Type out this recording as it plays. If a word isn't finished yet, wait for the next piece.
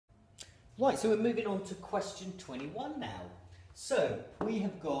Right, so we're moving on to question 21 now. So we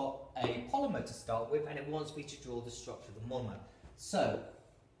have got a polymer to start with, and it wants me to draw the structure of the monomer. So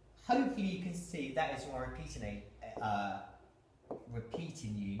hopefully you can see that is my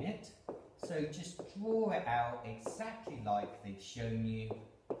repeating unit. So just draw it out exactly like they've shown you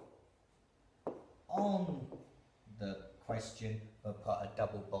on the question, but put a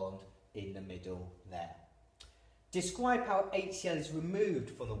double bond in the middle there. Describe how HCl is removed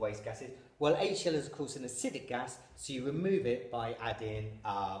from the waste gases. Well, HCl is of course an acidic gas, so you remove it by adding,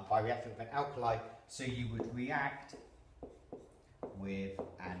 by reacting with an alkali. So you would react with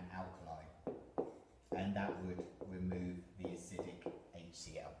an alkali, and that would remove the acidic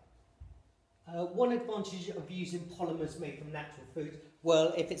HCl. One advantage of using polymers made from natural foods,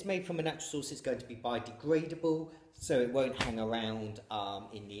 well, if it's made from a natural source, it's going to be biodegradable, so it won't hang around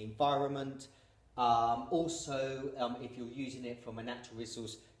in the environment. If you're using it from a natural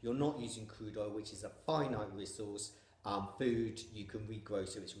resource, you're not using crude oil, which is a finite resource. Food you can regrow,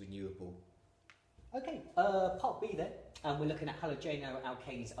 so it's renewable. Okay, part B then, and we're looking at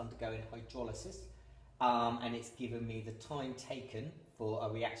halogenoalkanes undergoing hydrolysis, and it's given me the time taken for a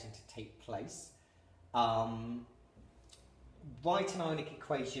reaction to take place. Write an ionic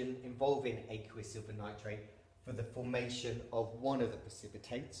equation involving aqueous silver nitrate for the formation of one of the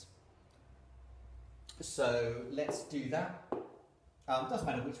precipitates. So let's do that. Doesn't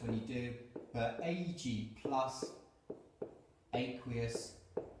matter which one you do, but Ag plus aqueous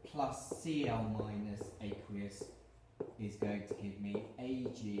plus Cl minus aqueous is going to give me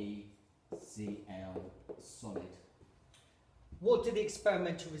AgCl solid. What do the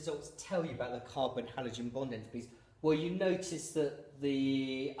experimental results tell you about the carbon-halogen bond entities? Well, you notice that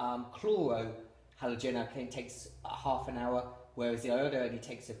the chloro halogenoalkane takes half an hour, whereas the iodo only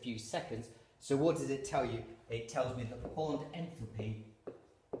takes a few seconds. So what does it tell you? It tells me that the bond enthalpy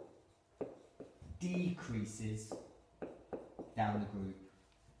decreases down the group.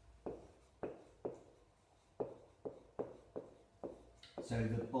 So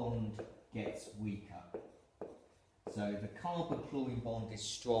the bond gets weaker. So the carbon-chlorine bond is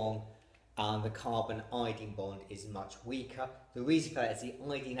strong, and the carbon-iodine bond is much weaker. The reason for that is the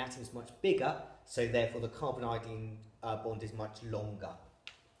iodine atom is much bigger, so therefore the carbon-iodine bond is much longer.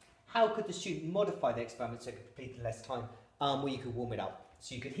 How could the student modify the experiment so it could complete in less time? Well, you could warm it up.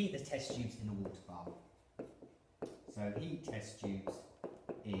 So you could heat the test tubes in a water bath. So heat test tubes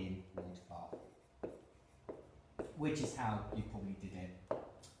in water bath, which is how you probably did it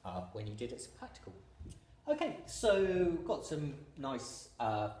when you did it as practical. Okay, so got some nice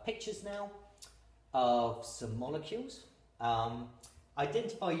pictures now of some molecules.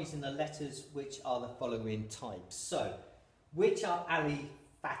 Identify using the letters which are the following types. So, which are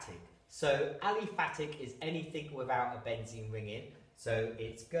aliphatic? So aliphatic is anything without a benzene ring in. So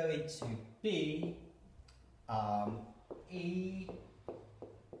it's going to be E,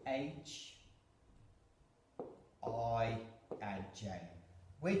 H, I, and J.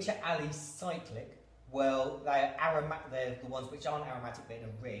 Which are alicyclic? Well, they're the ones which aren't aromatic but in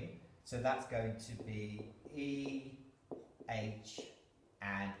a ring. So that's going to be E, H,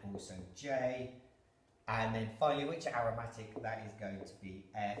 and also J. And then finally, which are aromatic? That is going to be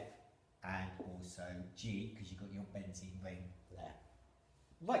F and also G, because you've got your benzene ring there.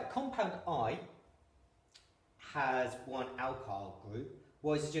 Right, compound I has one alkyl group.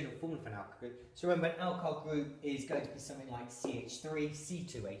 What is the general formula for an alkyl group? So remember, an alkyl group is going to be something like CH3,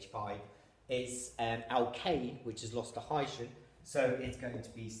 C2H5. It's an alkane, which has lost a hydrogen. So it's going to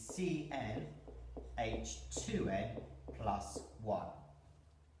be CnH2n plus 1.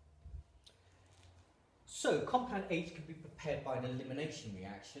 So compound H can be prepared by an elimination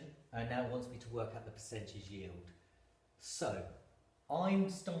reaction, and now it wants me to work out the percentage yield. So I'm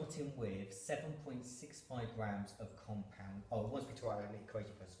starting with 7.65 grams of compound. Oh, it wants me to write an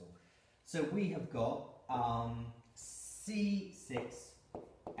equation first of all. So we have got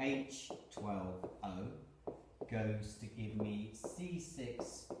C6H12O goes to give me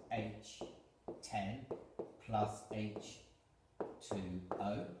C6H10 plus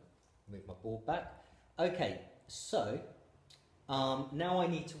H2O. Move my board back. Okay, so now I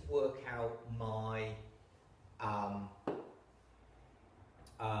need to work out my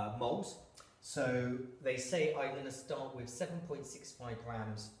moles. So they say I'm going to start with 7.65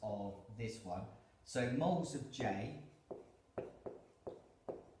 grams of this one. So moles of J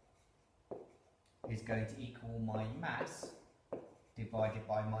is going to equal my mass divided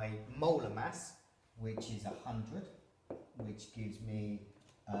by my molar mass, which is 100, which gives me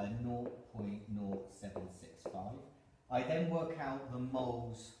 0.0765. I then work out the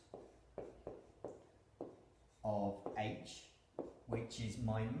moles of H, which is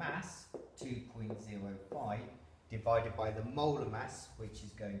my mass 2.05 divided by the molar mass, which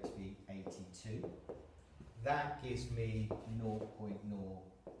is going to be 82. That gives me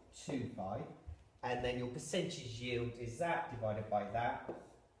 0.025, and then your percentage yield is that divided by that.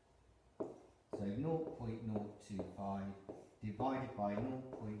 So 0.025 divided by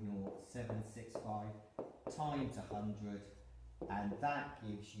 0.0765 times 100, and that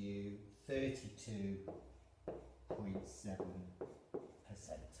gives you 32.7%.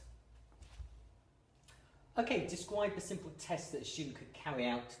 Okay, describe a simple test that a student could carry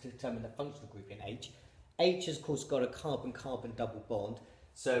out to determine the functional group in H. H has of course got a carbon-carbon double bond,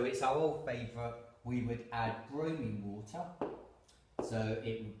 so it's our old favourite. We would add bromine water, so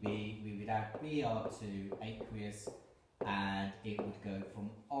it would be, we would add Br2 aqueous, and it would go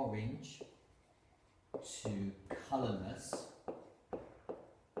from orange to colourless,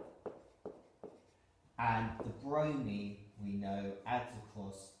 and the bromine we know adds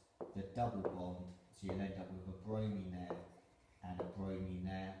across the double bond, so you'll end up with a bromine there and a bromine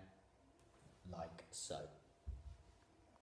there, like so.